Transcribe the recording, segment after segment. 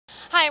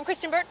Hi, I'm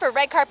Kristyn Burtt for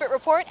Red Carpet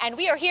Report, and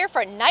we are here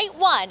for night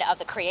one of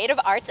the Creative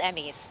Arts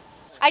Emmys.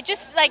 I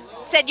just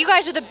said you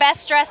guys are the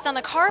best dressed on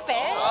the carpet.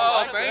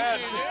 Oh,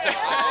 thank you.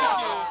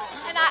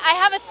 And I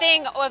have a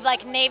thing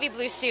of navy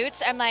blue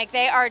suits. I'm like,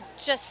 they are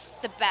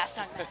just the best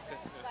on them.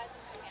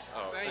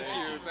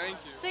 Thank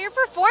you. So you're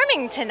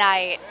performing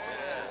tonight.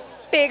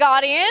 Big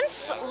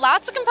audience,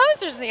 lots of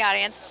composers in the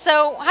audience.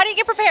 So how do you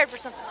get prepared for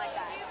something like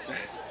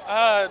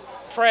that?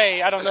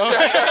 Pray, I don't know.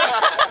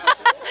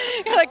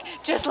 You're like,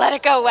 just let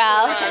it go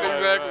well. Right,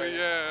 exactly,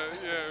 yeah.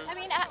 I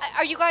mean,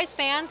 are you guys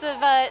fans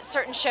of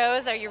certain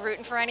shows? Are you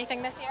rooting for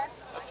anything this year?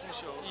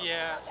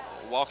 Yeah.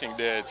 Walking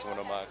Dead's one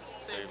of my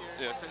favorites.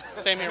 Yes.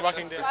 Same here,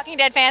 Walking Dead. Walking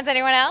Dead fans,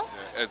 anyone else?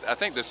 I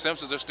think the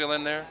Simpsons are still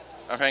in there.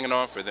 I'm hanging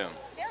on for them.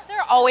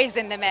 They're always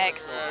in the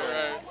mix.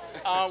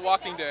 Right.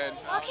 Walking Dead.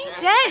 Walking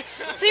Dead?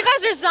 So you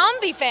guys are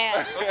zombie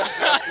fans?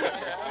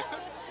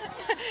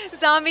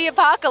 Zombie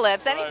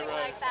apocalypse, anything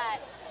like that.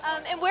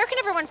 And where can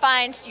everyone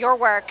find your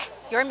work,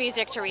 your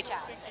music to reach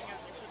out?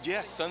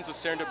 Yes,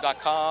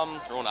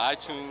 sonsofserendip.com. They're on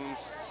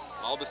iTunes,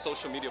 all the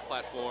social media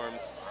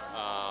platforms,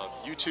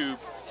 YouTube,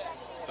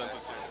 Sons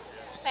of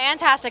Serendip.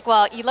 Fantastic.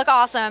 Well, you look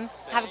awesome.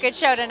 Have a good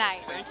show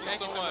tonight.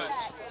 Thank you so much.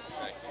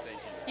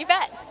 You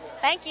bet.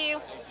 Thank you.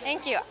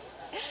 Thank you.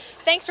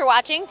 Thanks for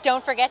watching.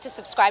 Don't forget to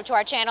subscribe to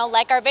our channel,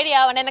 like our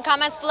video, and in the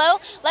comments below,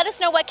 let us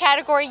know what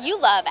category you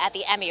love at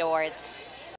the Emmy Awards.